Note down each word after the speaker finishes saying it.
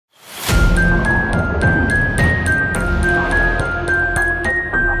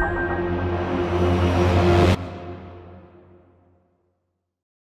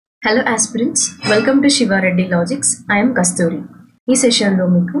Hello aspirants, welcome to SIVA REDDY Logics. I am KASTHURI. ఈ సెషన్లో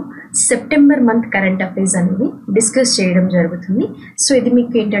మీకు September month current affairs అనేది discuss చేయడం జరుగుతుంది. సో ఇది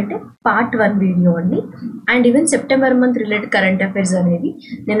మీకు ఏంటంటే పార్ట్ 1 వీడియో అండి. And even September month related current affairs అనేవి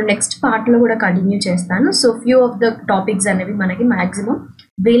నేను నెక్స్ట్ పార్ట్లో కూడా కంటిన్యూ చేస్తాను. So few of the topics అనేవి మనకి మ్యాక్సిమం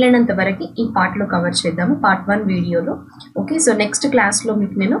వీలైనంత వరకు ఈ పార్ట్లో కవర్ చేద్దాము పార్ట్ 1 వీడియోలో. ఓకే, సో నెక్స్ట్ క్లాస్లో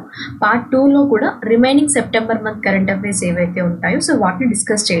మీకు నేను పార్ట్ 2లో కూడా remaining September month current affairs ఏవైతే ఉంటాయో సో వాటిని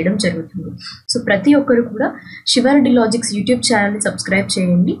డిస్కస్ చేయడం జరుగుతుంది. సో ప్రతి ఒక్కరు కూడా శివ రెడ్డి లాజిక్స్ యూట్యూబ్ ఛానల్ని సబ్స్క్రైబ్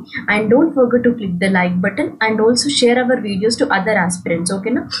చేయండి. And don't forget to click the like button and also share our videos to other aspirants.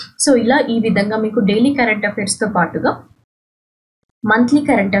 ఓకేనా? సో ఇలా ఈ విధంగా మీకు డైలీ కరెంట్ అఫైర్స్తో పాటుగా మంత్లీ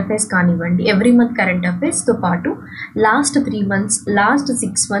కరెంట్ అఫైర్స్ కానివ్వండి, ఎవ్రీ మంత్ కరెంట్ అఫైర్స్తో పాటు last 3 months, last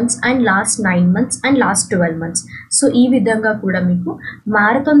 6 months and last 9 months and last 12 months. So ఈ విధంగా కూడా మీకు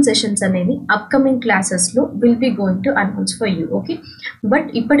మ్యారథాన్ సెషన్స్ అనేవి అప్కమింగ్ క్లాసెస్లో will be going to announce for you. Okay, but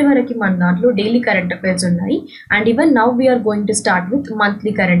ఇప్పటి వరకు మన దాంట్లో డైలీ కరెంట్ అఫైర్స్ ఉన్నాయి. And even now we are going to start with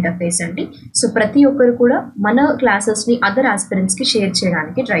monthly current affairs అండి. సో ప్రతి ఒక్కరు కూడా మన క్లాసెస్ని అదర్ ఆస్పిరెంట్స్కి షేర్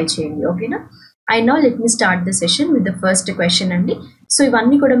చేయడానికి ట్రై చేయండి. ఓకేనా? And now let me start the session with the first question అండి. సో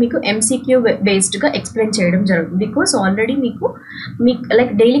ఇవన్నీ కూడా మీకు MCQ బేస్డ్గా ఎక్స్ప్లెయిన్ చేయడం జరుగుతుంది. బికాస్ ఆల్రెడీ మీకు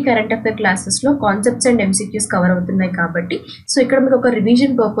లైక్ డైలీ కరెంట్ అఫైర్ క్లాసెస్లో కాన్సెప్ట్స్ అండ్ MCQs కవర్ అవుతున్నాయి కాబట్టి సో ఇక్కడ మీకు ఒక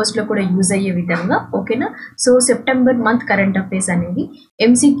రివిజన్ పర్పస్లో కూడా యూజ్ అయ్యే విధంగా. ఓకేనా? So September month current affairs అనేది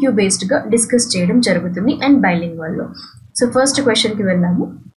MCQ బేస్డ్గా డిస్కస్ చేయడం జరుగుతుంది అండ్ బైలింగ్వల్లో. సో ఫస్ట్ క్వశ్చన్కి వెళ్దాము.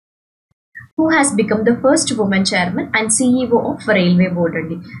 Who has become the first woman chairman and CEO of Railway Board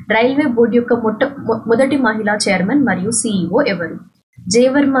అండి. రైల్వే బోర్డు యొక్క మొదటి మహిళా చైర్మన్ మరియు CEO ఎవరు?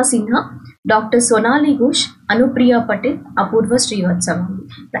 Jayavarma Sinha, doctor Sonali Ghosh, Anupriya Patel, Apurva Srivastava.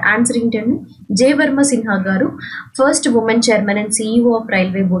 The answer ఏంటండి? జయవర్మ సిన్హా గారు first women chairman and CEO of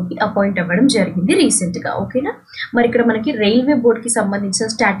railway బోర్డ్కి appoint అవ్వడం జరిగింది రీసెంట్గా. ఓకేనా? మరి ఇక్కడ మనకి రైల్వే బోర్డ్కి సంబంధించిన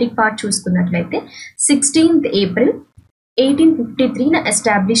స్టాటిక్ పార్ట్ చూసుకున్నట్లయితే 16th April 1853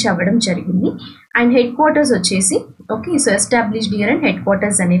 ఎస్టాబ్లిష్ అవ్వడం జరిగింది. అండ్ హెడ్ క్వార్టర్స్ వచ్చేసి okay, so established year and head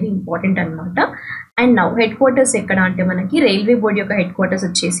quarters అనేవి ఇంపార్టెంట్ అనమాట. అండ్ నౌ హెడ్ క్వార్టర్స్ ఎక్కడ అంటే మనకి రైల్వే బోర్డ్ యొక్క హెడ్ క్వార్టర్స్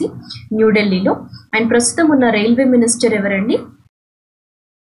వచ్చేసి న్యూఢిల్లీలో. అండ్ ప్రస్తుతం ఉన్న రైల్వే మినిస్టర్ ఎవరండి?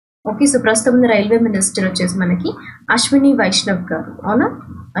 ఓకే, సో ప్రస్తుతం ఉన్న రైల్వే మినిస్టర్ వచ్చేసి మనకి అశ్విని వైష్ణవ్ గారు. అవునా?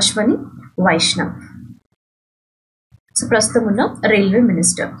 అశ్విని వైష్ణవ్. సో ప్రస్తుతం ఉన్న రైల్వే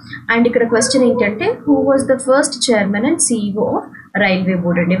మినిస్టర్. అండ్ ఇక్కడ క్వశ్చన్ ఏంటంటే who was the first chairman and CEO of railway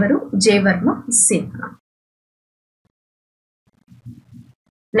board అండి? ఎవరు? జయవర్మ సిన్హా.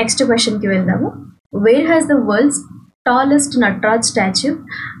 నెక్స్ట్ క్వశ్చన్కి వెళ్దాము. Where has the world's tallest Nataraj statue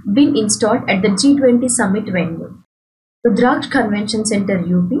been installed at the G20 summit venue? Rudraksha convention centre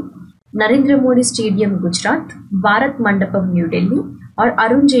UP, Narendra Modi stadium Gujarat, Bharat మండపం New Delhi are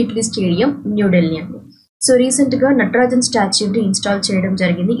Arun Jaitley stadium New Delhi అండి. So రీసెంట్గా Natarajan స్టాచ్యూని install చేయడం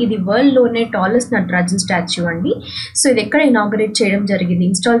జరిగింది. ఇది వరల్డ్లోనే టాలెస్ట్ నటరాజన్ స్టాచ్యూ అండి. సో ఇది ఎక్కడ ఇనాగరేట్ చేయడం జరిగింది,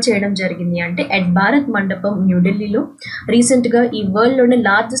 ఇన్స్టాల్ చేయడం జరిగింది అంటే అట్ భారత్ మండపం న్యూఢిల్లీలో రీసెంట్గా ఈ వరల్డ్లోనే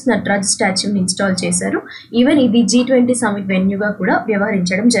లార్జెస్ట్ నటరాజ్ స్టాచ్యూని ఇన్స్టాల్ చేశారు. ఈవెన్ ఇది G20 సమిట్ వెన్యూగా కూడా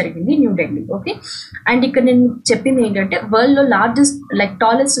వ్యవహరించడం జరిగింది న్యూఢిల్లీ. ఓకే, అండ్ ఇక్కడ నేను చెప్పింది ఏంటంటే వరల్డ్లో లార్జెస్ట్ లైక్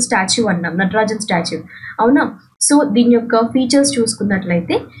టాలెస్ట్ స్టాచ్యూ అన్నాం, నటరాజన్ స్టాచ్యూ. అవునా? సో దీని యొక్క ఫీచర్స్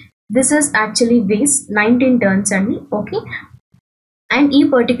చూసుకున్నట్లయితే this is actually weighs 19 tons అండి. ఓకే, అండ్ ఈ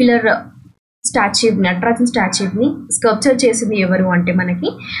పర్టిక్యులర్ స్టాచ్యూ నటరాజన్ స్టాచ్యూని స్కల్ప్చర్ చేసింది ఎవరు అంటే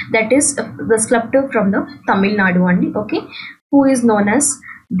మనకి that is the sculptor from the Tamil Nadu అండి. Okay, who is known as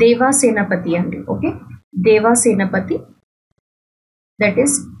దేవా సేనపతి అండి. ఓకే, దేవా Senapathi, that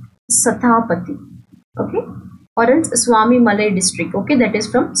is సతాపతి. Okay, or else Swami Malay district. Okay, that is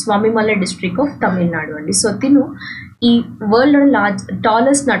from Swami Malay district of Tamil Nadu అండి. So తిను ఈ world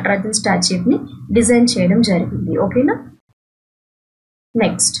tallest Natarajan స్టాచ్యూని design చేయడం జరిగింది. ఓకేనా?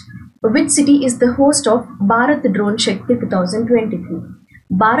 Next, which city is the host of Bharat drone Shakti 2023?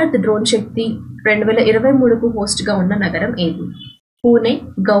 Bharat drone శక్తి 2023కు హోస్ట్గా ఉన్న నగరం ఏది? Pune,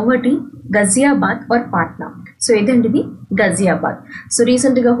 Guwahati, Ghaziabad are Patna? So ఇదండి ఇది గజియాబాద్. సో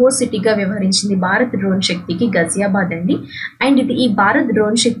రీసెంట్గా హోస్ట్ సిటీగా వ్యవహరించింది భారత్ డ్రోన్ శక్తికి గజియాబాద్ అండి. అండ్ ఇది ఈ భారత్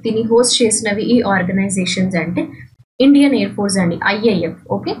డ్రోన్ శక్తిని హోస్ట్ చేసినవి ఈ ఆర్గనైజేషన్స్ అంటే ఇండియన్ ఎయిర్ ఫోర్స్ అండి, IAF.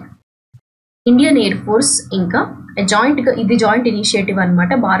 Okay, Indian air force ఇంకా జాయింట్గా ఇది జాయింట్ ఇనిషియేటివ్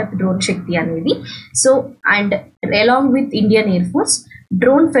అనమాట భారత్ డ్రోన్ శక్తి అనేది. So and along with Indian air force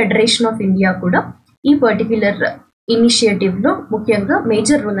drone federation of India కూడా ఈ పర్టిక్యులర్ ఇనిషియేటివ్లో ముఖ్యంగా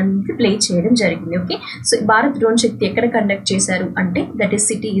మేజర్ రోల్ అనేది ప్లే చేయడం జరిగింది. ఓకే, సో భారత్ డ్రోన్ శక్తి ఎక్కడ కండక్ట్ చేశారు అంటే that is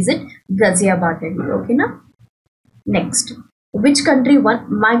city is it Ghaziabad అండి. ఓకేనా? Next, which country one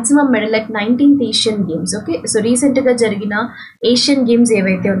maximum medal at 19th Asian games? Okay, so రీసెంట్గా జరిగిన ఏషియన్ గేమ్స్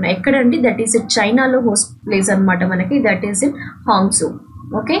ఏవైతే ఉన్నాయి ఎక్కడండి దట్ ఈస్ ఇట్ చైనాలో హోస్ట్ ప్లేస్ అనమాట మనకి, that is in Hangzhou.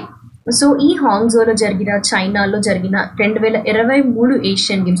 Okay. So ఈ హాంగ్జోలో జరిగిన, చైనాలో జరిగిన 2023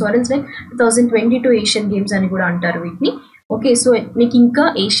 Asian games or else like 2022 Asian games అని కూడా అంటారు వీటిని. ఓకే. సో మీకు ఇంకా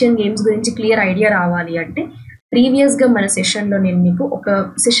ఏషియన్ గేమ్స్ గురించి క్లియర్ ఐడియా రావాలి అంటే ప్రీవియస్గా మన సెషన్లో నేను మీకు ఒక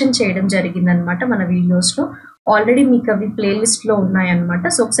సెషన్ చేయడం జరిగిందనమాట మన వీడియోస్లో. ఆల్రెడీ మీకు అవి ప్లేలిస్ట్లో ఉన్నాయన్నమాట.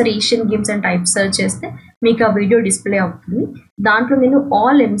 సో ఒకసారి Asian games and type search చేస్తే మీకు ఆ వీడియో డిస్ప్లే అవుతుంది. దాంట్లో నేను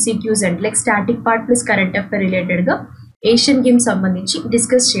all MCQs and like static part plus current affair రిలేటెడ్గా ఏషియన్ గేమ్స్ సంబంధించి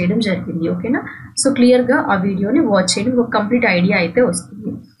డిస్కస్ చేయడం జరిగింది. ఓకేనా. సో క్లియర్గా ఆ వీడియోని వాచ్ చేయడం ఒక కంప్లీట్ ఐడియా అయితే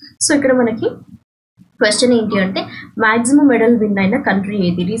వస్తుంది. సో ఇక్కడ మనకి క్వశ్చన్ ఏంటి అంటే మ్యాక్సిమం మెడల్ విన్ అయిన కంట్రీ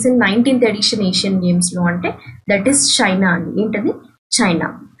ఏది రీసెంట్ 19th ఎడిషన్ ఏషియన్ గేమ్స్లో అంటే దట్ ఈస్ చైనా అండి. ఏంటది? China.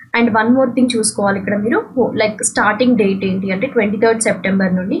 And one more thing చూసుకోవాలి ఇక్కడ మీరు, లైక్ స్టార్టింగ్ డేట్ ఏంటి అంటే 23rd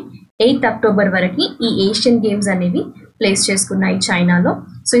సెప్టెంబర్ నుండి 8th అక్టోబర్ వరకు ఈ ఏషియన్ గేమ్స్ అనేవి ప్లేస్ చేసుకున్నాయి చైనాలో.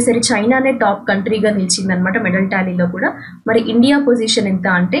 సో ఈసారి చైనానే టాప్ కంట్రీగా నిలిచిందనమాట మెడల్ టాలీలో కూడా. మరి ఇండియా పొజిషన్ ఎంత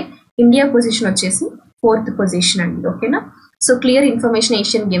అంటే ఇండియా పొజిషన్ వచ్చేసి 4th పొజిషన్ అండి. ఓకేనా. So clear information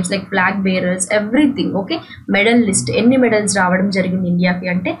Asian games like flag bearers everything. Okay. Medal list ఎన్ని మెడల్స్ రావడం జరిగింది ఇండియాకి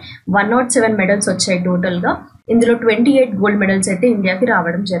అంటే 107 మెడల్స్ వచ్చాయి టోటల్గా. ఇందులో 28 గోల్డ్ మెడల్స్ అయితే ఇండియాకి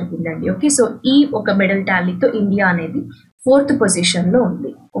రావడం జరిగిందండి. ఓకే. సో ఈ ఒక మెడల్ టాలీతో ఇండియా అనేది 4th పొజిషన్లో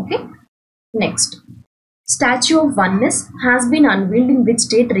ఉంది. Okay. Next, statue of oneness has been unveiled in which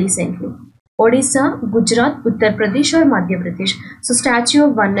state recently? Odisha, Gujarat, Uttar Pradesh are Madhya Pradesh. So statue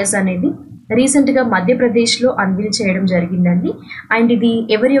of oneness అనేది రీసెంట్గా మధ్యప్రదేశ్లో అన్వీల్ చేయడం జరిగిందండి. అండ్ ఇది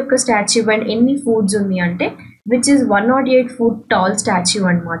ఎవరి యొక్క స్టాచ్యూ అండ్ ఎన్ని ఫూట్స్ ఉంది అంటే which is 108 feet tall statue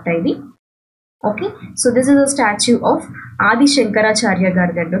అనమాట ఇది. Okay. So this is a statue of ఆది శంకరాచార్య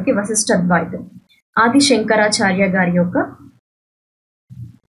గారి దగ్గర. ఓకే. వశిష్ఠ అద్వైతం ఆది శంకరాచార్య గారి యొక్క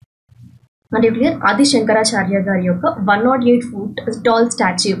అంటే క్లియర్ ఆది శంకరాచార్య గారి యొక్క 108 feet టాల్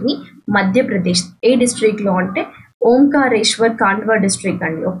స్టాచ్యూని మధ్యప్రదేశ్ ఏ డిస్ట్రిక్ట్లో అంటే ఓంకారేశ్వర్ కాండ్వా డిస్ట్రిక్ట్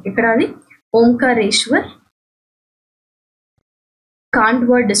అండి. ఓకే. ఇక్కడ అది ఓంకారేశ్వర్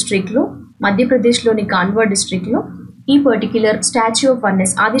కాండ్వా డిస్ట్రిక్ట్లో మధ్యప్రదేశ్లోని కాండ్వా డిస్ట్రిక్ట్లో ఈ పర్టిక్యులర్ స్టాచ్యూ ఆఫ్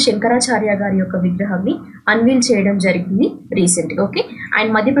వన్నెస్ ఆది శంకరాచార్య గారి యొక్క విగ్రహాన్ని అన్వీల్ చేయడం జరిగింది రీసెంట్గా. ఓకే.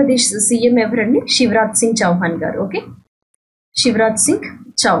 అండ్ మధ్యప్రదేశ్ సీఎం ఎవరండి? శివరాజ్ సింగ్ చౌహాన్ గారు. ఓకే. శివరాజ్ సింగ్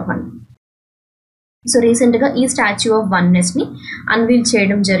చౌహాన్. సో రీసెంట్గా ఈ స్టాచ్యూ ఆఫ్ వన్నెస్ని అన్వీల్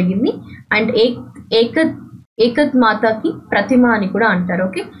చేయడం జరిగింది. అండ్ ఏకత్ మాతాకి ప్రతిమ అని కూడా అంటారు.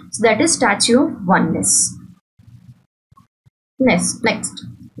 Okay. So that is statue of oneness. Next,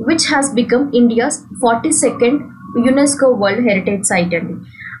 which has become India's 42nd UNESCO world heritage site అండి?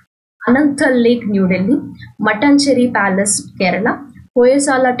 అనంతల్ lake New Delhi, మటంచెరీ palace Kerala,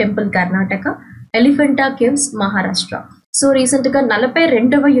 Hoysala temple Karnataka, Elephanta caves Maharashtra. So రీసెంట్గా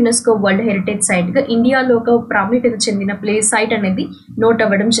 42వ యునెస్కో వరల్డ్ హెరిటేజ్ సైట్గా ఇండియాలో ఒక ప్రాముఖ్యత చెందిన సైట్ అనేది నోట్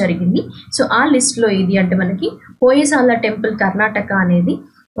అవ్వడం జరిగింది. సో ఆ లిస్ట్లో ఏది అంటే మనకి హోయసాల టెంపుల్ కర్ణాటక అనేది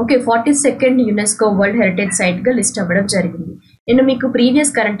okay 42nd UNESCO world heritage సైట్గా list అవ్వడం జరిగింది. నేను మీకు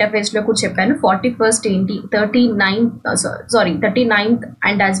ప్రీవియస్ కరెంట్ అఫైర్స్లో కూడా చెప్పాను 41st ఏంటి 39th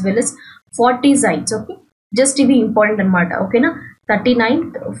and as well as 40 sites. Okay. Just ఇవి ఇంపార్టెంట్ అనమాట. ఓకేనా.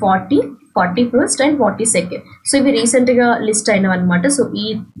 39th, 40, 41st and 42nd. So ఇవి రీసెంట్గా లిస్ట్ అయినవి అనమాట. సో ఈ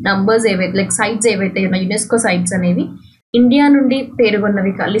నంబర్స్ ఏవైతే లైక్ సైట్స్ ఏవైతే ఉన్నాయి యునెస్కో సైట్స్ అనేవి ఇండియా నుండి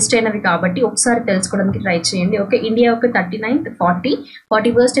పేరుగొన్నవి లిస్ట్ అయినవి కాబట్టి ఒకసారి తెలుసుకోవడానికి ట్రై చేయండి. ఓకే. ఇండియా యొక్క 39th, 40,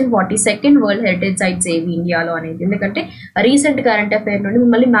 41st and 42nd world heritage sites ఏవి ఇండియాలో అనేది. ఎందుకంటే రీసెంట్ కరెంట్ అఫైర్ నుండి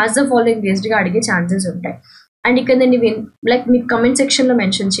మిమ్మల్ని మ్యాచ్ ద ఫాలోయింగ్ బేస్డ్గా అడిగే ఛాన్సెస్ ఉంటాయి. అండ్ ఇక్కడ నేను లైక్ మీకు కమెంట్ సెక్షన్లో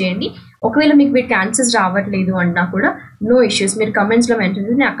మెన్షన్ చేయండి. ఒకవేళ మీకు వీటికి ఆన్సర్స్ రావట్లేదు అన్నా కూడా నో ఇష్యూస్, మీరు కమెంట్స్లో మెన్షన్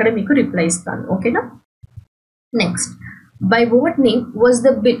చేసి నేను అక్కడే మీకు రిప్లై ఇస్తాను. ఓకేనా. Next, by what name was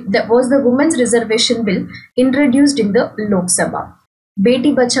the women's reservation bill introduced in the Lok Sabha?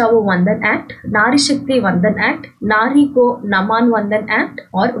 Beti Bachao Vandan Act, Nari Shakti Vandan Act, Nari Ko Naman Vandan Act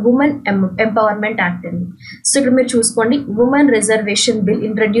or Women Empowerment Act. So ఇక్కడ మీరు చూసుకోండి women reservation bill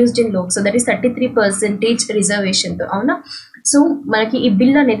introduced in Lok Sabha, that is 33% reservation తో అవునా. So మనకి ఈ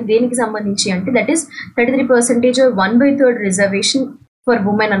bill అనేది దేనికి సంబంధించి అంటే that is 33% or 1/3 reservation for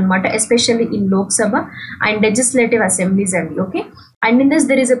women anamata, especially in Lok Sabha and legislative assemblies and okay. And in this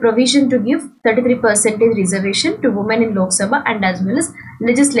there is a provision to give 33% reservation to women in Lok Sabha and as well as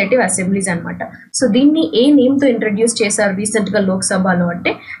legislative assemblies anamata. So దీన్ని ఏ name తో introduce చేశారు recent గా లోక్ సభలో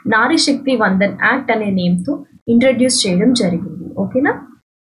అంటే నారీ శక్తి Van Dhan act అనే name తో introduce చేయడం జరిగింది. ఓకేనా.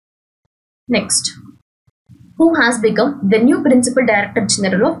 Next, who has become the new principal director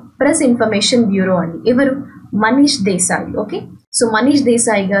general of press information bureau అని? ఎవరు? మనీష్ దేశాయ్. ఓకే. సో మనీష్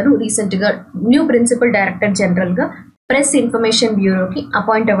దేశాయ్ గారు రీసెంట్గా న్యూ ప్రిన్సిపల్ డైరెక్టర్ జనరల్గా ప్రెస్ ఇన్ఫర్మేషన్ బ్యూరోకి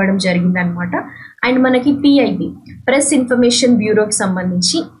అపాయింట్ అవ్వడం జరిగిందనమాట. అండ్ మనకి PIB ప్రెస్ ఇన్ఫర్మేషన్ బ్యూరోకి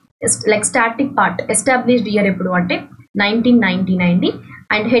సంబంధించి like static part established year ఎప్పుడు అంటే 1919 అండి.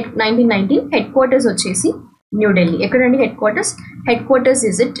 అండ్ 1919 హెడ్ క్వార్టర్స్ వచ్చేసి న్యూఢిల్లీ. ఎక్కడండి head quarters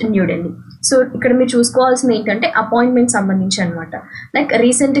is it New Delhi. So ఇక్కడ మీరు చూసుకోవాల్సింది ఏంటంటే అపాయింట్మెంట్ సంబంధించి అనమాట. లైక్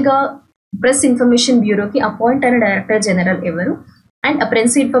రీసెంట్గా ప్రెస్ ఇన్ఫర్మేషన్ బ్యూరోకి అపాయింట్ అయిన డైరెక్టర్ జనరల్ ఎవరు, అండ్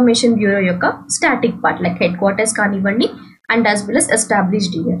ప్రెస్ ఇన్ఫర్మేషన్ బ్యూరో యొక్క static part like head quarters కానివ్వండి and as well as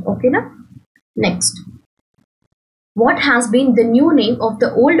established year. ఓకేనా. Next, what has been the new name of the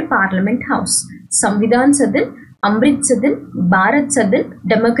old parliament house? Samvidhan Sadan, Amrit Sadan, Bharat Sadan,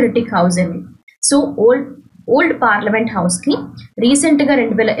 democratic house అని. So old parliament house కి recent గా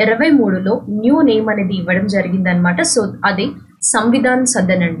 2023లో new name అనేది ఇవ్వడం జరిగిందనమాట. So అది సంవిధాన్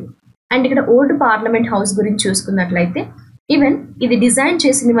సదన్ అండి. అండ్ ఇక్కడ ఓల్డ్ పార్లమెంట్ హౌస్ గురించి చూసుకున్నట్లయితే ఈవెన్ ఇది డిజైన్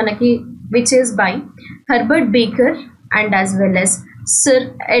చేసింది మనకి which is by Herbert baker and as well as sir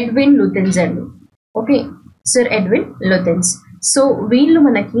Edwin లుథెన్స్ అండి. Okay, sir Edwin లుథెన్స్. సో వీళ్ళు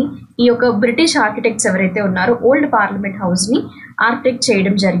మనకి ఈ యొక్క బ్రిటిష్ ఆర్కిటెక్ట్స్ ఎవరైతే ఉన్నారో ఓల్డ్ పార్లమెంట్ హౌస్ ని ఆర్కిటెక్ట్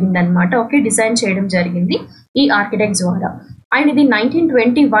చేయడం జరిగింది అనమాట. ఓకే, డిజైన్ చేయడం జరిగింది ఈ ఆర్కిటెక్ట్స్ ద్వారా. అండ్ ఇది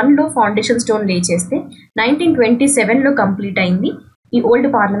 1921లో ఫౌండేషన్ స్టోన్ లే చేస్తే 1927లో కంప్లీట్ అయింది ఈ ఓల్డ్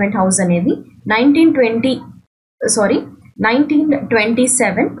పార్లమెంట్ హౌస్ అనేది.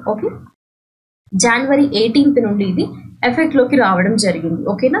 1927 ఓకే జనవరి 18th నుండి ఇది ఎఫెక్ట్ లోకి రావడం జరిగింది.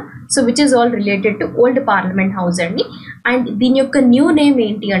 ఓకేనా. So which is all related to old parliament house అండి. అండ్ దీని యొక్క న్యూ నేమ్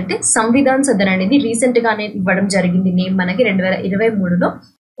ఏంటి అంటే సంవిధాన్ సదన్ అనేది రీసెంట్ గానే ఇవ్వడం జరిగింది నేమ్ మనకి 2023లో.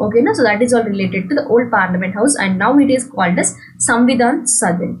 ఓకేనా. So that is all related to the old parliament house and now it is called as Samvidhan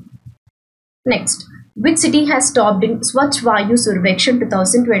Sadan. Next, which city has topped in Swachh Vayu Survekshan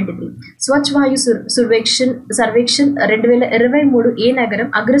 2023? Swachh Vayu Survekshan 2023 ఏ నగరం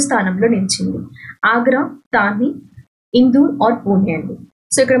అగ్రస్థానంలో నిలిచింది? ఆగ్రా, తాహి, ఇందూర్ ఆర్ పూణే అండి.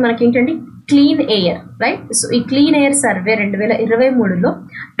 So ఇక్కడ మనకి ఏంటంటే clean air, right. So ఈ clean air survey 2023లో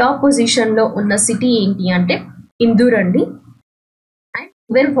top position లో ఉన్న సిటీ ఏంటి అంటే ఇందూర్ అండి.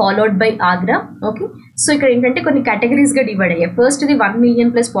 Well followed by Agra. Okay, so ఇక్కడ ఏంటంటే కొన్ని కేటగిరీస్ గా డివైడ్ అయ్యాయి. ఫస్ట్ ఇది 1 million+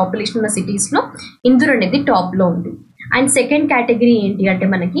 పాపులేషన్ ఉన్న సిటీస్ లో ఇందూర్ అనేది టాప్ లో ఉంది. అండ్ సెకండ్ కేటగిరీ ఏంటి అంటే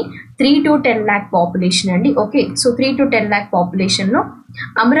మనకి 3 to 10 lakh పాపులేషన్ అండి. Okay, so 3 to 10 lakh population లో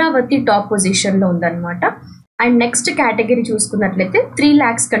అమరావతి టాప్ పొజిషన్ లో ఉందన్నమాట. అండ్ నెక్స్ట్ కేటగిరీ చూసుకున్నట్లయితే 3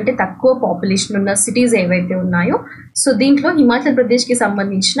 lakhs కంటే తక్కువ పాపులేషన్ ఉన్న సిటీస్ ఏవైతే ఉన్నాయో సో దీంట్లో హిమాచల్ ప్రదేశ్ కి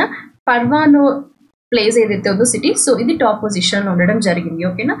సంబంధించిన పర్వానో ప్లేస్ ఏదైతే ఉందో సిటీ, సో ఇది టాప్ పొజిషన్ లో ఉండడం జరిగింది.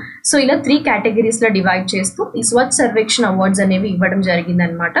 ఓకేనా. సో ఇలా 3 కేటగిరీస్ లో డివైడ్ చేస్తూ ఈ స్వచ్ఛ సర్వేక్షణ అవార్డ్స్ అనేవి ఇవ్వడం జరిగింది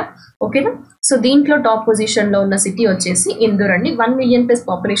అనమాట. ఓకేనా. సో దీంట్లో టాప్ పొజిషన్ లో ఉన్న సిటీ వచ్చేసి ఇందూర్ అండి. 1 million+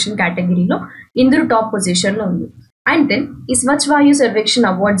 పాపులేషన్ కేటగిరీలో ఇందూర్ టాప్ పొజిషన్ లో ఉంది. అండ్ దెన్ ఈ స్వచ్ఛ వాయు సర్వేక్షణ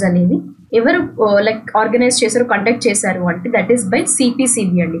అవార్డ్స్ అనేవి ఎవరు లైక్ ఆర్గనైజ్ చేశారు, కండక్ట్ చేశారు అంటే దట్ ఈస్ బై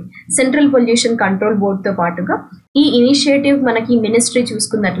CPCB అండి, సెంట్రల్ పొల్యూషన్ కంట్రోల్ బోర్డ్ తో పాటుగా ఈ ఇనిషియేటివ్ మనకి మినిస్ట్రీ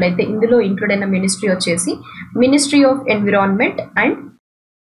చూసుకున్నట్లయితే ఇందులో ఇంక్లూడ్ అయిన మినిస్ట్రీ వచ్చేసి ministry of environment and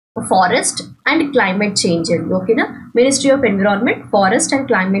forest and climate change అండి. ఓకేనా. Ministry of environment, forest and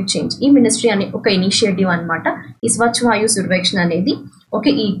climate change ఈ మినిస్ట్రీ అనే ఒక ఇనిషియేటివ్ అనమాట ఈ స్వచ్ఛ వాయు సర్వేక్షణ అనేది. ఓకే,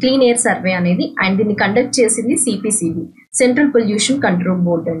 ఈ క్లీన్ ఎయిర్ సర్వే అనేది. అండ్ దీన్ని కండక్ట్ చేసింది CPCB, central pollution control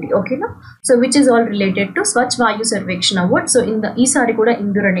board అండి. ఓకేనా. So which is all related to స్వచ్ఛ వాయు సర్వేక్షణ అవార్డ్. సో ఈసారి కూడా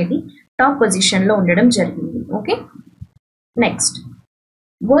ఇందూర్ అనేది టాప్ పొజిషన్ లో ఉండడం జరిగింది. Okay. Next,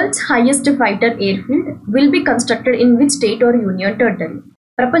 world's highest fighter airfield will be constructed in which state or union territory?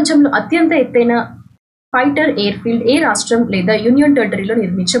 ప్రపంచంలో అత్యంత ఎత్తైన ఫైటర్ ఎయిర్ఫీల్డ్ ఏ రాష్ట్రం లేదా union టెరిటరీలో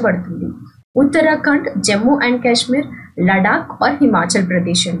నిర్మించబడుతుంది? Uttarakhand, Jammu and Kashmir, Ladakh are Himachal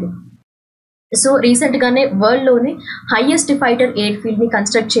Pradesh అండి. సో రీసెంట్ గానే వరల్డ్ లోనే హైయెస్ట్ ఫైటర్ ఎయిర్ ఫీల్డ్ ని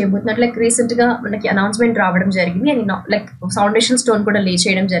కన్స్ట్రక్ట్ చేయబోతున్నట్లు లైక్ రీసెంట్ గా మనకి అనౌన్స్మెంట్ రావడం జరిగింది. అని లైక్ ఫౌండేషన్ స్టోన్ కూడా లే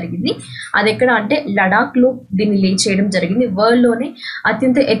చేయడం జరిగింది. అది ఎక్కడ అంటే లడాక్ లో దీన్ని లే చేయడం జరిగింది. వరల్డ్ లోనే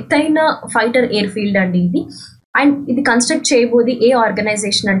అత్యంత ఎత్తైన ఫైటర్ ఎయిర్ ఫీల్డ్ అండి ఇది. అండ్ ఇది కన్స్ట్రక్ట్ చేయబోది ఏ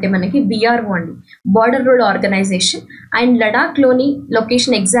ఆర్గనైజేషన్ అంటే మనకి BRO అండి, border road organisation. And Ladakh లోని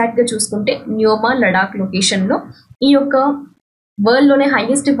లొకేషన్ ఎగ్జాక్ట్ గా చూసుకుంటే న్యోమా లడాక్ లొకేషన్ లో ఈ యొక్క వరల్డ్ లోనే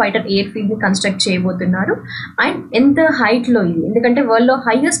హైయెస్ట్ ఫైటర్ ఎయిర్ ఫీల్డ్ ని కన్స్ట్రక్ట్ చేయబోతున్నారు. అండ్ ఎంత హైట్ లో ఇది, ఎందుకంటే వరల్డ్ లో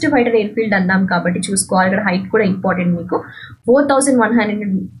హైయెస్ట్ ఫైటర్ ఎయిర్ ఫీల్డ్ అన్నాం కాబట్టి చూసుకోవాలి, ఇక్కడ హైట్ కూడా ఇంపార్టెంట్ మీకు.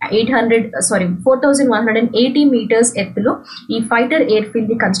 4,180 మీటర్స్ ఎత్తులో ఈ ఫైటర్ ఎయిర్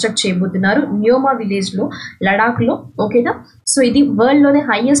ఫీల్డ్ ని కన్స్ట్రక్ట్ చేయబోతున్నారు న్యోమా విలేజ్ లో లడాక్ లో. ఓకేనా. సో ఇది వరల్డ్ లోనే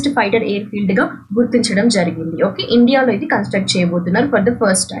హైయెస్ట్ ఫైటర్ ఎయిర్ ఫీల్డ్ గా గుర్తించడం జరిగింది. ఓకే, ఇండియాలో ఇది కన్స్ట్రక్ట్ చేయబోతున్నారు for the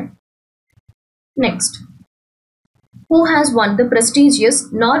first time. Next, who has won the prestigious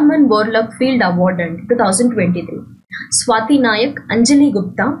Norman Borlaug Field Award in 2023? Swati Nayak, Anjali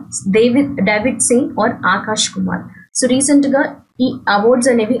Gupta, David Singh or Akash Kumar? So recent గా ఈ awards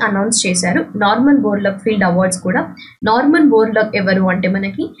అనేవి announce చేశారు, నార్మన్ బోర్లాగ్ ఫీల్డ్ అవార్డ్స్ కూడా. Norman Borlaug ఎవరు అంటే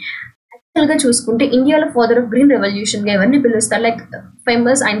మనకి గా చూసుకుంటే ఇండియాలో ఫాదర్ ఆఫ్ గ్రీన్ రెవల్యూషన్ గా ఎవరిని పిలుస్తారు, లైక్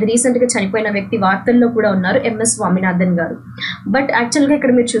ఫేమస్ ఆయన రీసెంట్ గా చనిపోయిన వ్యక్తి వార్తల్లో కూడా ఉన్నారు, ఎంఎస్ స్వామినాథన్ గారు. బట్ యాక్చువల్ గా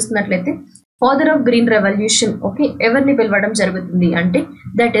ఇక్కడ మీరు చూస్తున్నట్లయితే father of green revolution okay ఎవరిని పిలవడం జరుగుతుంది అంటే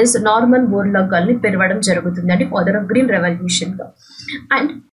దట్ ఈస్ నార్మన్ బోర్లాగ్ గారిని పిలవడం జరుగుతుంది అంటే ఫాదర్ ఆఫ్ గ్రీన్ రెవల్యూషన్ గా.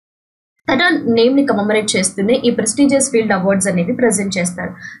 అండ్ తన నేమ్ ని కమమరేట్ చేస్తూనే ఈ ప్రెస్టీజియస్ ఫీల్డ్ అవార్డ్స్ అనేవి ప్రెజెంట్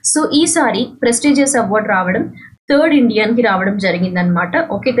చేస్తారు. సో ఈసారి ప్రెస్టీజియస్ అవార్డ్ రావడం థర్డ్ ఇండియన్ కి రావడం జరిగింది అనమాట.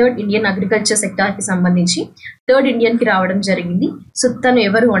 Okay, third Indian agriculture sector కి సంబంధించి థర్డ్ ఇండియన్ కి రావడం జరిగింది. సో తను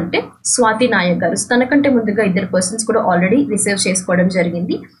ఎవరు అంటే స్వాతి నాయక్ గారు. తనకంటే ముందుగా ఇద్దరు పర్సన్స్ కూడా ఆల్రెడీ రిసీవ్ చేసుకోవడం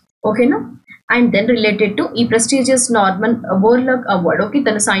జరిగింది. ఓకేనా. అండ్ దెన్ రిలేటెడ్ టు ఈ prestigious Norman Borlaug award okay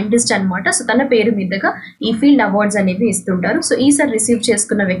తన సైంటిస్ట్ అనమాట. సో తన పేరు మీదుగా ఈ ఫీల్డ్ అవార్డ్స్ అనేవి ఇస్తుంటారు. సో ఈసారి రిసీవ్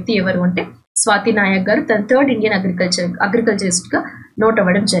చేసుకున్న వ్యక్తి ఎవరు అంటే స్వాతి నాయక్ గారు. తన థర్డ్ ఇండియన్ అగ్రికల్చరిస్ట్ గా నోట్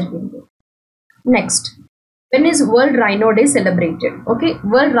అవ్వడం జరిగింది. Next, when is world rhino day celebrated? Okay,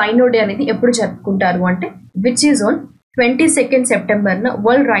 world rhino day అనేది ఎప్పుడు జరుపుకుంటారు అంటే which is on 22nd సెప్టెంబర్న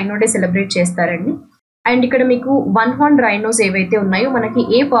world rhino day celebrate చేస్తారండి. అండ్ ఇక్కడ మీకు 1 హార్న్ రైనోస్ ఏవైతే ఉన్నాయో మనకి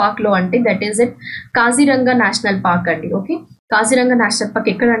ఏ పార్క్ లో అంటే that is at Kaziranga national park అండి. ఓకే, కాజీరంగా నేషనల్ పార్క్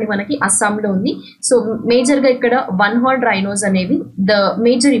ఎక్కడ అండి మనకి అస్సాంలో ఉంది. సో మేజర్ గా ఇక్కడ 1 హార్న్ రైనోస్ అనేవి ద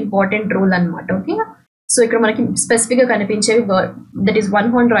మేజర్ ఇంపార్టెంట్ రోల్ అనమాట. ఓకే, సో ఇక్కడ మనకి స్పెసిఫిక్ గా కనిపించేవి దట్ ఈస్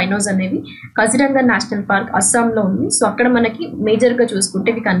 1 హార్న్ రైనోస్ అనేవి కాజీరంగా నేషనల్ పార్క్ అస్సాంలో ఉంది. సో అక్కడ మనకి మేజర్ గా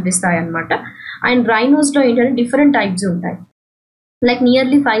చూసుకుంటే ఇవి కనిపిస్తాయి అనమాట. అండ్ రైనోస్ లో ఏంటంటే డిఫరెంట్ టైప్స్ ఉంటాయి, లైక్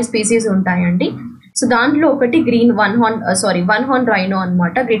నియర్లీ 5 స్పీసీస్ ఉంటాయండి. సో దాంట్లో ఒకటి గ్రీన్ 1 హార్న్ రైనో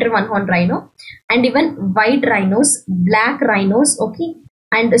అనమాట, greater 1 horn rhino. And even white rhinos, black rhinos okay,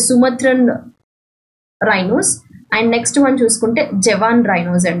 and Sumatran rhinos. And next one చూసుకుంటే జవాన్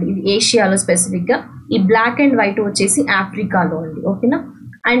రైనోస్ అండి, ఇది ఏషియాలో స్పెసిఫిక్ గా. ఈ బ్లాక్ అండ్ వైట్ వచ్చేసి ఆఫ్రికాలో అండి. ఓకేనా.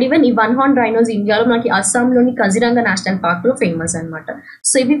 అండ్ ఈవెన్ ఈ 1 హార్న్ రైనోస్ ఇండియాలో మనకి అస్సాంలోని కాజీరంగా నేషనల్ పార్క్ లో ఫేమస్ అనమాట.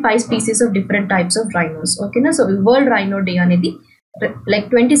 సో ఇవి 5 species of different types of rhinos. ఓకేనా. సో వరల్డ్ రైనో డే అనేది like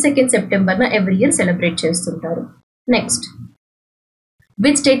 22nd సెప్టెంబర్న every year celebrate చేస్తుంటారు. Next,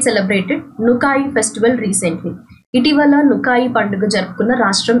 which state celebrated నుకాయి festival recently? ఇటీవల నుకాయి పండుగ జరుపుకున్న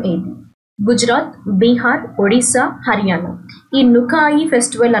రాష్ట్రం ఏది? గుజరాత్, బీహార్, ఒడిస్సా, హర్యానా. ఈ నుకాయి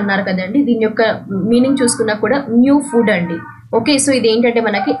ఫెస్టివల్ అన్నారు కదండి, దీని యొక్క మీనింగ్ చూసుకున్నా కూడా న్యూ ఫుడ్ అండి. ఓకే, సో ఇది ఏంటంటే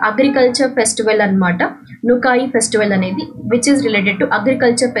మనకి అగ్రికల్చర్ ఫెస్టివల్ అనమాట. నుకాయి ఫెస్టివల్ అనేది which is related to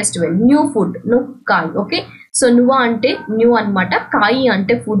agriculture festival, new food నుకాయి. Okay, so నువా అంటే న్యూ అనమాట, కాయి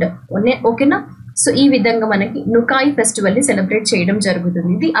అంటే ఫుడ్. ఓకేనా. సో ఈ విధంగా మనకి నుకాయి ఫెస్టివల్ ని సెలబ్రేట్ చేయడం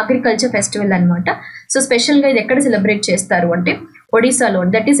జరుగుతుంది. ఇది అగ్రికల్చర్ ఫెస్టివల్ అనమాట. సో స్పెషల్ గా ఇది ఎక్కడ సెలబ్రేట్ చేస్తారు అంటే ఒడిశాలో,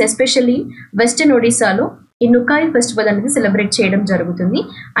 దట్ ఈస్ ఎస్పెషల్లీ వెస్టర్న్ ఒడిశాలో ఈ నుకాయి ఫెస్టివల్ అనేది సెలబ్రేట్ చేయడం జరుగుతుంది.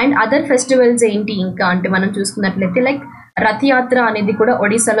 అండ్ అదర్ ఫెస్టివల్స్ ఏంటి ఇంకా అంటే మనం చూసుకున్నట్లయితే లైక్ రథయాత్ర అనేది కూడా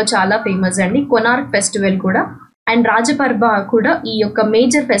ఒడిశాలో చాలా ఫేమస్ అండి, కొనార్క్ ఫెస్టివల్ కూడా, అండ్ రాజపర్బ కూడా ఈ యొక్క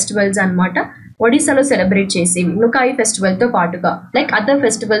మేజర్ ఫెస్టివల్స్ అనమాట ఒడిశాలో సెలబ్రేట్ చేసేవి నుకాయి ఫెస్టివల్ తో పాటుగా. లైక్ అదర్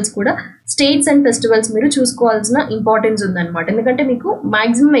ఫెస్టివల్స్ కూడా స్టేట్స్ అండ్ ఫెస్టివల్స్ మీరు చూసుకోవాల్సిన ఇంపార్టెన్స్ ఉందన్నమాట, ఎందుకంటే మీకు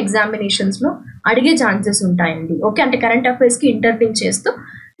మాక్సిమం ఎగ్జామినేషన్స్ లో అడిగే ఛాన్సెస్ ఉంటాయండి. ఓకే, అంటే కరెంట్ అఫైర్స్ కి ఇంటర్లింక్ చేస్తూ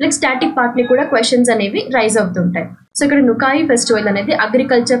లైక్ స్టాటిక్ పార్ట్ ని కూడా క్వశ్చన్స్ అనేవి రైజ్ అవుతుంటాయి. సో ఇక్కడ నుకాయి ఫెస్టివల్ అనేది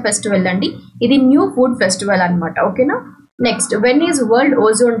అగ్రికల్చర్ ఫెస్టివల్ అండి, ఇది న్యూ ఫుడ్ ఫెస్టివల్ అనమాట. ఓకేనా. Next, when is world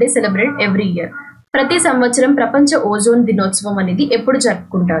ozone day celebrate every year? ప్రతి సంవత్సరం ప్రపంచ ఓజోన్ దినోత్సవం అనేది ఎప్పుడు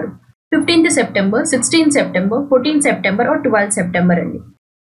జరుపుకుంటారు? 15th September, 16th September, 14th September or 12th September అండి.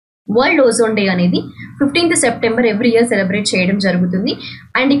 వరల్డ్ ఓజోన్ డే అనేది 15th September every year celebrate చేయడం జరుగుతుంది.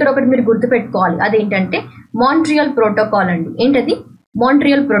 అండ్ ఇక్కడ ఒకటి మీరు గుర్తుపెట్టుకోవాలి, అదేంటంటే మాంట్రియల్ ప్రోటోకాల్ అండి. ఏంటది?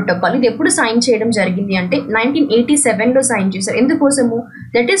 Montreal protocol. ఇది ఎప్పుడు సైన్ చేయడం జరిగింది అంటే 1987లో సైన్ చేశారు. ఎందుకోసము?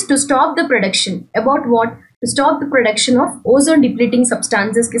 That is to stop the production. About what? To stop the production of ozone depleting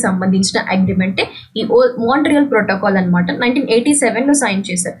substances కి సంబంధించిన అగ్రిమెంటే ఈ మాంట్రియల్ ప్రోటోకాల్ అనమాట. 1987లో సైన్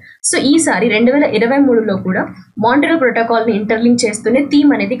చేశారు. సో ఈసారి 2023లో కూడా మాంట్రియల్ ప్రోటోకాల్ ని ఇంటర్లింక్ చేస్తూనే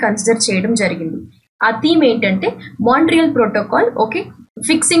థీమ్ అనేది కన్సిడర్ చేయడం జరిగింది. ఆ థీమ్ ఏంటంటే Montreal protocol okay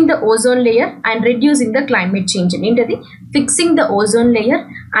fixing the ozone layer and reducing the climate change. ఏంటది? Fixing the ozone layer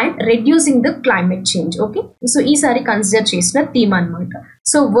and reducing the climate change. Okay, so ఈసారి కన్సిడర్ చేసిన థీమ్ అనమాట.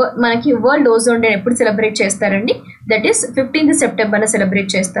 సో మనకి వరల్డ్ ఓజోన్ డే ఎప్పుడు సెలబ్రేట్ చేస్తారండి? That is 15th September celebrate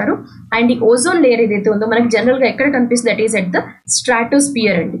చేస్తారు. And ఈ ozone layer ఏదైతే ఉందో మనకి జనరల్ గా ఎక్కడ కనిపిస్తుంది? That is at the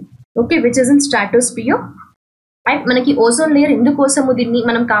stratosphere అండి. Okay, which is in stratosphere. And మనకి ఓజోన్ లేయర్ ఎందుకోసము దీన్ని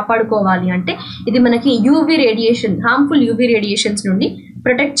మనం కాపాడుకోవాలి అంటే ఇది మనకి UV radiation, harmful UV radiations నుండి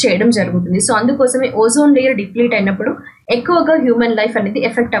ప్రొటెక్ట్ చేయడం జరుగుతుంది. సో అందుకోసమే ఓజోన్ లేయర్ డిప్లీట్ అయినప్పుడు ఎక్కువగా హ్యూమన్ లైఫ్ అనేది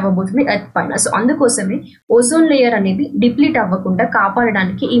ఎఫెక్ట్ అవ్వబోతుంది ఎర్త్ పైన. సో అందుకోసమే ఓజోన్ లేయర్ అనేది డిప్లీట్ అవ్వకుండా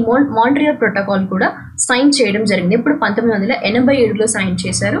కాపాడడానికి ఈ మాంట్రియల్ ప్రోటోకాల్ కూడా సైన్ చేయడం జరిగింది. ఇప్పుడు 1987లో సైన్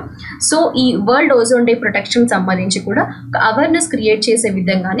చేశారు. సో ఈ వరల్డ్ ఓజోన్ డే ప్రొటెక్షన్ సంబంధించి కూడా అవేర్నెస్ క్రియేట్ చేసే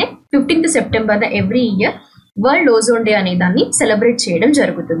విధంగానే 15th September every year world ozone day అనే దాన్ని సెలబ్రేట్ చేయడం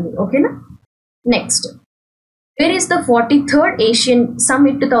జరుగుతుంది. ఓకేనా. Next, where is the 43rd Asian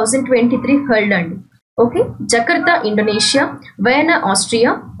Summit 2023 held అండి? Okay, Jakarta Indonesia, వయనా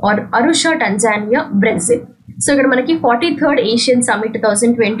Austria are అరుషా Tanzania Brazil. So ఇక్కడ మనకి 43rd ఏషియన్ సమ్మిట్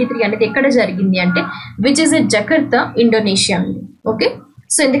 2023 అనేది ఎక్కడ జరిగింది అంటే which is a Jakarta Indonesia అండి. ఓకే,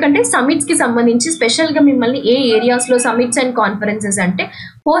 సో ఎందుకంటే సమ్మిట్స్ కి సంబంధించి స్పెషల్ గా మిమ్మల్ని ఏ ఏరియాస్ లో సమ్మిట్స్ అండ్ కాన్ఫరెన్సెస్ అంటే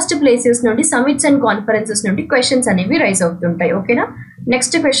హోస్ట్ ప్లేసెస్ నుండి సమ్మిట్స్ అండ్ కాన్ఫరెన్సెస్ నుండి క్వశ్చన్స్ అనేవి రైజ్ అవుతుంటాయి. ఓకేనా.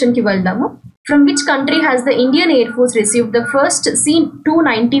 నెక్స్ట్ క్వశ్చన్ కి వెళ్దాము. From which country has the Indian Air Force received the first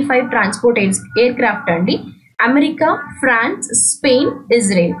C-295 transport aircraft అండి? America, France, Spain,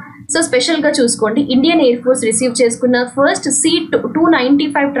 Israel. So special గా చూసుకోండి, ఇండియన్ ఎయిర్ ఫోర్స్ రిసీవ్ చేసుకున్న first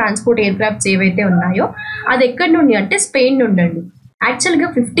C-295 transport air crafts ఏవైతే ఉన్నాయో అది ఎక్కడి నుండి అంటే స్పెయిన్ నుండి అండి. యాక్చువల్గా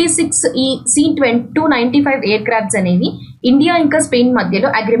 56 ఈ C-295 ఎయిర్ క్రాఫ్ట్స్ అనేవి ఇండియా ఇంకా స్పెయిన్ మధ్యలో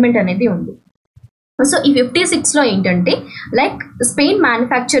అగ్రిమెంట్ అనేది ఉంది. సో ఈ 56లో ఏంటంటే లైక్ స్పెయిన్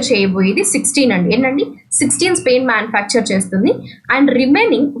మ్యానుఫ్యాక్చర్ చేయబోయేది 16 అండి. ఏంటండి 16 స్పెయిన్ మ్యానుఫ్యాక్చర్ చేస్తుంది అండ్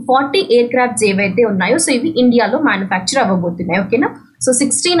రిమైనింగ్ 40 ఎయిర్ క్రాఫ్ట్స్ ఏవైతే ఉన్నాయో సో ఇవి ఇండియాలో మ్యానుఫ్యాక్చర్ అవ్వబోతున్నాయి. ఓకేనా. సో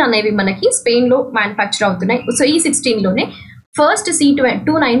 16 అనేవి మనకి స్పెయిన్లో మ్యానుఫ్యాక్చర్ అవుతున్నాయి. సో ఈ 16లోనే first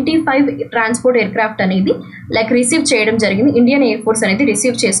C-295 transport air craft అనేది లైక్ రిసీవ్ చేయడం జరిగింది. ఇండియన్ ఎయిర్ ఫోర్స్ అనేది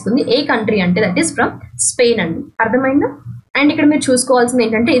రిసీవ్ చేసుకుంది. ఏ కంట్రీ అంటే దట్ ఈస్ ఫ్రమ్ స్పెయిన్ అండి. అర్థమైందా. అండ్ ఇక్కడ మీరు చూసుకోవాల్సింది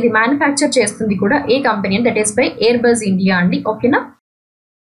ఏంటంటే ఇది మ్యానుఫ్యాక్చర్ చేస్తుంది కూడా ఏ company that is by Airbus India అండి. ఓకేనా.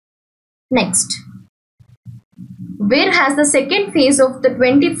 Next, where has the second phase of the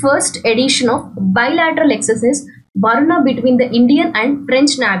 21st edition of bilateral exercise Varuna between the Indian and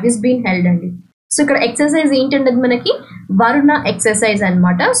French navies been held అండి. సో ఇక్కడ ఎక్సర్సైజ్ ఏంటంటే మనకి వరుణ ఎక్సర్సైజ్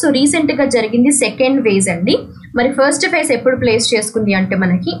అనమాట. So recent గా జరిగింది second phase అండి. మరి ఫస్ట్ ఫేజ్ ఎప్పుడు ప్లేస్ చేసుకుంది అంటే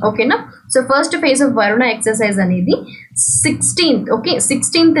మనకి ఓకేనా. So first phase of Varuna exercise అనేది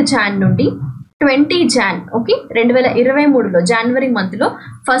 16th జాన్ నుండి 20 జాన్ 2023లో జనవరి మంత్లో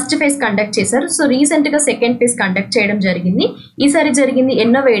ఫస్ట్ ఫేజ్ కండక్ట్ చేశారు. సో రీసెంట్ గా సెకండ్ ఫేజ్ కండక్ట్ చేయడం జరిగింది. ఈసారి జరిగింది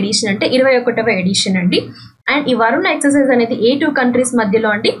ఎన్నవ ఎడిషన్ అంటే 21వ ఎడిషన్ అండి. అండ్ ఈ వరుణ ఎక్సర్సైజ్ అనేది ఏ 2 కంట్రీస్ మధ్యలో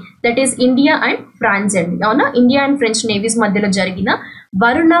అండి that is India and France అండి. అవునా, ఇండియా అండ్ ఫ్రెంచ్ నేవీస్ మధ్యలో జరిగిన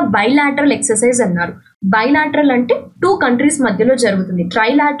వరుణ బైలాటరల్ ఎక్సర్సైజ్ అన్నారు. బైలాటరల్ అంటే 2 కంట్రీస్ మధ్యలో జరుగుతుంది.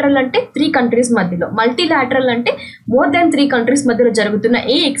 ట్రైలాటరల్ అంటే 3 కంట్రీస్ మధ్యలో. మల్టీలాటరల్ అంటే మోర్ దాన్ 3 కంట్రీస్ మధ్యలో జరుగుతున్న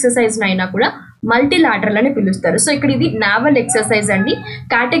ఏ ఎక్సర్సైజ్ అయినా కూడా మల్టీలాటరల్ అని పిలుస్తారు. సో ఇక్కడ ఇది నావల్ ఎక్సర్సైజ్ అండి.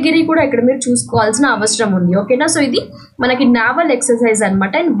 కేటగిరీ కూడా ఇక్కడ మీరు చూసుకోవాల్సిన అవసరం ఉంది. ఓకేనా. సో ఇది మనకి నావల్ ఎక్సర్సైజ్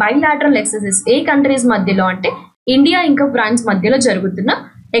అనమాట. And bilateral exercise A countries మధ్యలో అంటే ఇండియా ఇంకా ఫ్రాన్స్ మధ్యలో జరుగుతున్న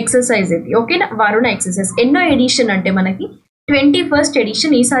ఎక్సర్సైజ్ ఇది. ఓకేనా. వరుణ ఎక్సర్సైజ్ ఎన్నో ఎడిషన్ అంటే మనకి 21st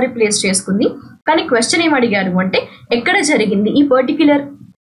ఎడిషన్ ఈసారి ప్లేస్ చేసుకుంది. కానీ క్వశ్చన్ ఏం అడిగారు అంటే ఎక్కడ జరిగింది ఈ particular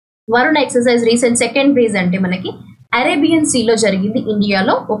Varuna exercise recent second phase అంటే మనకి అరేబియన్ సీలో జరిగింది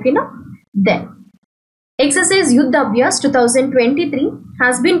ఇండియాలో. ఓకేనా. Then exercise Yuddha Abhyas 2023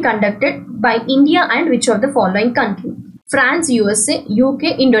 has been conducted by India and which of the following country? France, USA, UK,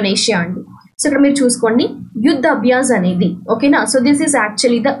 Indonesia అండి. సో ఇక్కడ మీరు చూసుకోండి యుద్ధ అభ్యాస్ అనేది ఓకేనా. So this is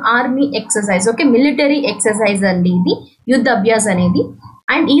actually the army exercise. Okay, military exercise అండి ఇది యుద్ధ అభ్యాస్ అనేది.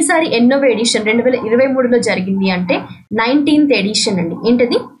 అండ్ ఈసారి ఎన్నోవ ఎడిషన్ 2023లో జరిగింది అంటే 19th ఎడిషన్ అండి.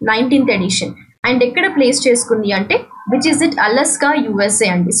 ఏంటది 19th ఎడిషన్. అండ్ ఎక్కడ ప్లేస్ చేసుకుంది అంటే which is it Alaska USA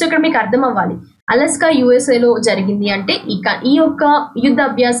అండి. సో ఇక్కడ మీకు అర్థం అవ్వాలి అలస్కా యుఎస్ఏలో జరిగింది అంటే ఈ యొక్క యుద్ధ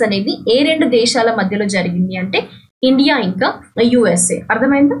అభ్యాస్ అనేది ఏ 2 దేశాల మధ్యలో జరిగింది అంటే ఇండియా ఇంకా యుఎస్ఏ.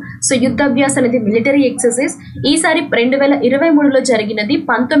 అర్థమైందా. సో యుద్ధ అభ్యాస్ అనేది మిలిటరీ ఎక్సర్సైజ్. ఈసారి 2023లో జరిగినది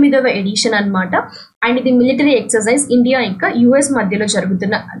 19వ ఎడిషన్ అనమాట. అండ్ ఇది మిలిటరీ ఎక్సర్సైజ్ ఇండియా ఇంకా యుఎస్ మధ్యలో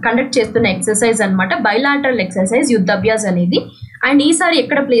కండక్ట్ చేస్తున్న ఎక్సర్సైజ్ అనమాట. బైలాటరల్ ఎక్సర్సైజ్ యుద్ధ అభ్యాస్ అనేది. అండ్ ఈసారి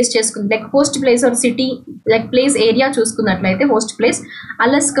ఎక్కడ ప్లేస్ చేసుకుంది like host place are city like place area చూసుకున్నట్లయితే హోస్ట్ ప్లేస్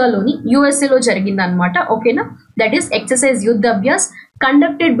అలస్కాలోని యుఎస్ఏలో జరిగింది అనమాట. ఓకేనా. దట్ ఈస్ ఎక్సర్సైజ్ యుద్ధ Abhyas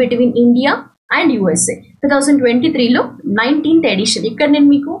conducted between India and USA 2023లో 19th edition. ఇక్కడ నేను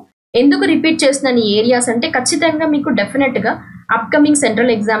మీకు ఎందుకు రిపీట్ చేస్తున్నాను ఈ ఏరియాస్ అంటే ఖచ్చితంగా మీకు డెఫినెట్గా upcoming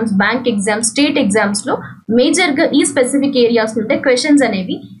central exams, bank exams, state ఎగ్జామ్స్లో మేజర్గా ఈ స్పెసిఫిక్ ఏరియాస్ నుండి క్వశ్చన్స్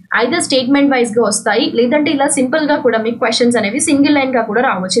అనేవి ఐదర్ స్టేట్మెంట్ వైజ్గా వస్తాయి లేదంటే ఇలా సింపుల్గా కూడా మీకు క్వశ్చన్స్ అనేవి సింగిల్ లైన్గా కూడా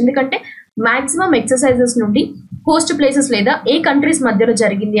రావచ్చు. ఎందుకంటే మాక్సిమం ఎక్సర్సైజెస్ నుండి హోస్ట్ ప్లేసెస్ లేదా ఏ కంట్రీస్ మధ్యలో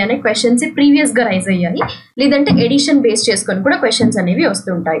జరిగింది అనే క్వశ్చన్స్ ప్రీవియస్గా రైజ్ అయ్యాయి లేదంటే ఎడిషన్ బేస్ చేసుకొని కూడా క్వశ్చన్స్ అనేవి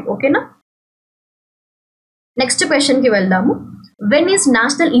వస్తుంటాయి. ఓకేనా. నెక్స్ట్ క్వశ్చన్కి వెళ్దాము. When is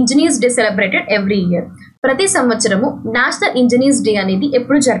national engineers day celebrated every year? ప్రతి సంవత్సరము నేషనల్ ఇంజనీర్స్ డే అనేది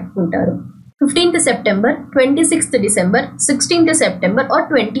ఎప్పుడు జరుపుకుంటారు? 15th September, 26th December, 16th September or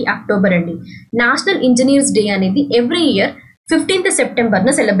 20 October అండి. నేషనల్ ఇంజనీర్స్ డే అనేది ఎవ్రీ ఇయర్ 15th సెప్టెంబర్న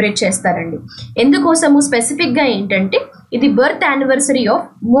సెలబ్రేట్ చేస్తారండి. ఎందుకోసము స్పెసిఫిక్గా ఏంటంటే ఇది birth anniversary of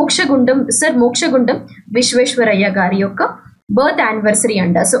Mokshagundam Visvesvaraya గారి యొక్క బర్త్ యానివర్సరీ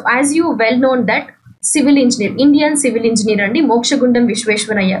అంట. So as you well known that Indian civil engineer అండి మోక్షగుండం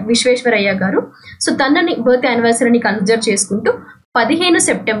విశ్వేశ్వరయ్య గారు. సో తనని బర్త్ యానివర్సరీని కన్సిడర్ చేసుకుంటూ 15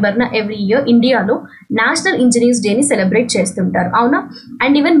 సెప్టెంబర్న ఎవ్రీ ఇయర్ ఇండియాలో నేషనల్ ఇంజనీర్స్ డేని సెలబ్రేట్ చేస్తుంటారు, అవునా?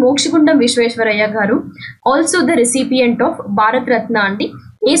 అండ్ ఈవెన్ మోక్షగుండం విశ్వేశ్వరయ్య గారు also the recipient of Bharat రత్న అండి.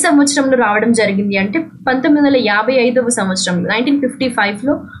 ఏ సంవత్సరంలో రావడం జరిగింది అంటే 1955వ సంవత్సరంలో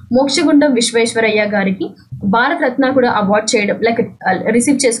 1955లో మోక్షగుండం విశ్వేశ్వరయ్య గారికి భారత్ రత్న కూడా అవార్డ్ చేయడం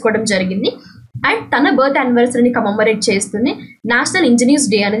రిసీవ్ చేసుకోవడం జరిగింది. అండ్ తన బర్త్ యానివర్సరీని కమమరేట్ చేస్తూనే నేషనల్ ఇంజనీర్స్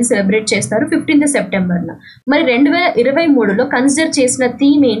డే అనేది సెలబ్రేట్ చేస్తారు 15th సెప్టెంబర్న. మరి 2023లో కన్సిడర్ చేసిన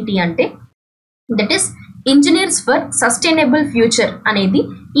థీమ్ ఏంటి అంటే that is engineers for sustainable future అనేది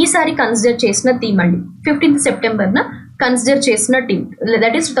ఈసారి కన్సిడర్ చేసిన థీమ్ అండి. 15th సెప్టెంబర్న కన్సిడర్ చేసిన theme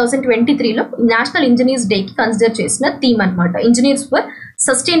that is 2023లో national engineers డేకి కన్సిడర్ చేసిన థీమ్ అనమాట, ఇంజనీర్స్ ఫర్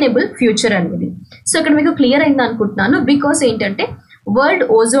సస్టైనబుల్ ఫ్యూచర్ అనేది. సో ఇక్కడ మీకు క్లియర్ అయింది అనుకుంటున్నాను. బికాస్ ఏంటంటే వరల్డ్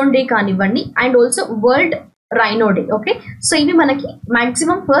ఓజోన్ డే కానివ్వండి and also world rhino day. Okay, so ఇవి మనకి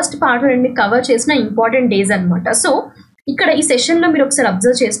మాక్సిమం ఫస్ట్ పార్ట్ నుండి కవర్ చేసిన ఇంపార్టెంట్ డేస్ అనమాట. సో ఇక్కడ ఈ సెషన్లో మీరు ఒకసారి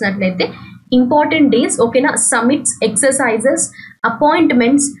అబ్జర్వ్ చేసినట్లయితే ఇంపార్టెంట్ డేస్, ఓకేనా, సమిట్స్, ఎక్సర్సైజెస్,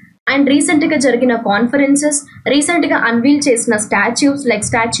 అపాయింట్మెంట్స్ అండ్ రీసెంట్గా జరిగిన కాన్ఫరెన్సెస్, రీసెంట్గా అన్వీల్ చేసిన statues like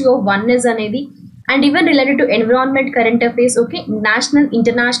statue of oneness అనేది and even related to environment current affairs, okay, national,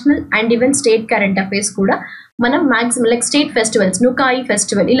 international and even state current affairs కూడా మనం maximum like state festivals, నుకాయి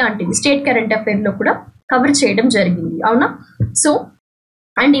festival ఇలాంటివి state current అఫైర్లో కూడా cover చేయడం జరిగింది, అవునా? సో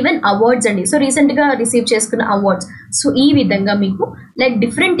అండ్ ఈవెన్ అవార్డ్స్ అండి. So రీసెంట్గా రిసీవ్ చేసుకున్న అవార్డ్స్. సో ఈ విధంగా మీకు లైక్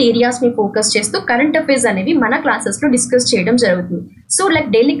డిఫరెంట్ ఏరియాస్ని ఫోకస్ చేస్తూ కరెంట్ అఫైర్స్ అనేవి మన క్లాసెస్లో డిస్కస్ చేయడం జరుగుతుంది. So like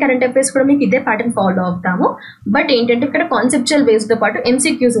daily current affairs కూడా మీకు ఇదే ప్యాటర్న్ ఫాలో అవుతాము. బట్ ఏంటంటే ఇక్కడ కాన్సెప్చువల్ బేస్తో పాటు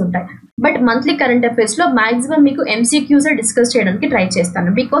MCQs ఉంటాయి. బట్ మంత్లీ కరెంట్ అఫైర్స్లో మాక్సిమం మీకు MCQs డిస్కస్ చేయడానికి ట్రై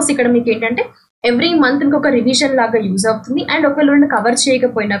చేస్తాను. బికాస్ ఇక్కడ మీకు ఏంటంటే ఎవ్రీ మంత్ ఇంకొక రివిజన్ లాగా యూజ్ అవుతుంది. అండ్ ఒకవేళ కవర్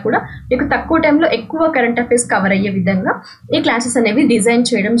చేయకపోయినా కూడా మీకు తక్కువ టైంలో ఎక్కువ కరెంట్ అఫైర్స్ కవర్ అయ్యే విధంగా ఈ క్లాసెస్ అనేవి డిజైన్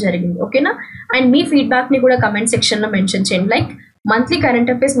చేయడం జరిగింది, ఓకేనా? అండ్ మీ ఫీడ్బ్యాక్ని కూడా కమెంట్ సెక్షన్లో మెన్షన్ చేయండి, లైక్ మంత్లీ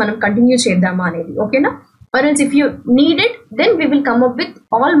కరెంట్ అఫైర్స్ మనం కంటిన్యూ చేద్దామా అనేది, ఓకేనా? Or else if you need it then we will come up with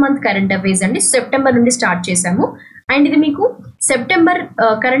all month current affairs అండి. సెప్టెంబర్ నుండి స్టార్ట్ చేశాము. అండ్ ఇది మీకు సెప్టెంబర్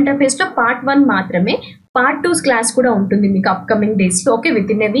కరెంట్ అఫైర్స్లో పార్ట్ 1 మాత్రమే. పార్ట్ 2 క్లాస్ కూడా ఉంటుంది మీకు అప్కమింగ్ డేస్లో. Okay, with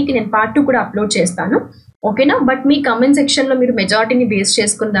in a week నేను పార్ట్ 2 కూడా అప్లోడ్ చేస్తాను, ఓకేనా? బట్ మీ కమెంట్ సెక్షన్లో మీరు మెజారిటీని బేస్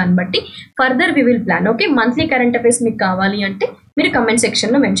చేసుకున్న దాన్ని బట్టి further we will plan. Okay, monthly current affairs మీకు కావాలి అంటే మీరు కమెంట్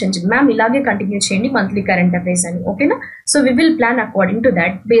సెక్షన్లో మెన్షన్ చేయండి, మ్యామ్ ఇలాగే కంటిన్యూ చేయండి మంత్లీ కరెంట్ అఫైర్స్ అని, ఓకేనా? So we will plan according to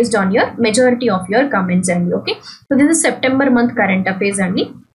that based on your majority of your comments అండి. Okay, so this is September month current affairs అండి.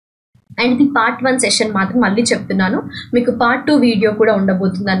 అండ్ ఇది పార్ట్ 1 సెషన్ మాత్రం మళ్ళీ చెప్తున్నాను, మీకు పార్ట్ 2 వీడియో కూడా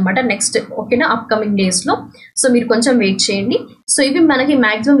ఉండబోతుంది అనమాట నెక్స్ట్, ఓకేనా, అప్కమింగ్ డేస్లో. సో మీరు కొంచెం వెయిట్ చేయండి. సో ఇవి మనకి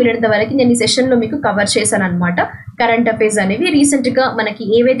మాక్సిమం వీలైనంత వరకు నేను ఈ సెషన్లో మీకు కవర్ చేశాను అనమాట కరెంట్ అఫైర్స్ అనేవి. రీసెంట్గా మనకి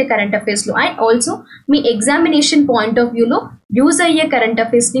ఏవైతే current అఫైర్స్లో and also me examination point of వ్యూలో యూజ్ అయ్యే కరెంట్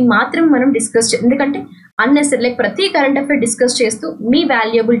అఫైర్స్ని మాత్రం మనం డిస్కస్ ఎందుకంటే అన్నెసరీ లైక్ ప్రతి కరెంట్ అఫైర్ డిస్కస్ చేస్తూ మీ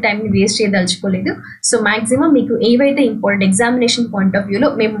వాల్యుయబుల్ టైంని వేస్ట్ చేయదలుచుకోలేదు. సో మాక్సిమం మీకు ఏవైతే ఇంపార్టెంట్ ఎగ్జామినేషన్ పాయింట్ ఆఫ్ వ్యూలో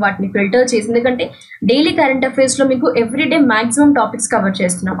మేము వాటిని ఫిల్టర్ చేసి, ఎందుకంటే డైలీ కరెంట్ అఫైర్స్లో మీకు ఎవ్రీడే మాక్సిమం టాపిక్స్ కవర్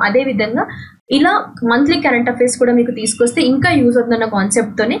చేస్తున్నాం. అదేవిధంగా ఇలా మంత్లీ కరెంట్ అఫైర్స్ కూడా మీకు తీసుకొస్తే ఇంకా యూజ్ అవుతుందన్న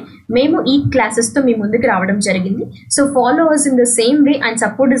కాన్సెప్ట్తోనే మేము ఈ క్లాసెస్తో మీ ముందుకు రావడం జరిగింది. So follow us in the same way and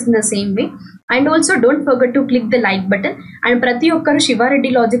support is in the same way. And also don't forget to click the like button. And ప్రతి ఒక్కరు శివారెడ్డి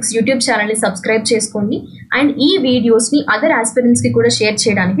లాజిక్స్ యూట్యూబ్ ఛానల్ని సబ్స్క్రైబ్ చేసుకోండి. అండ్ ఈ వీడియోస్ని అదర్ ఆస్పిరెంట్స్కి కూడా షేర్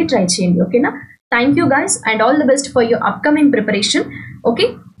చేయడానికి ట్రై చేయండి, ఓకేనా? Thank you guys and all the best for your upcoming preparation, okay?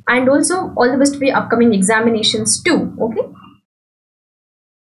 And also all the best for your upcoming examinations too, okay?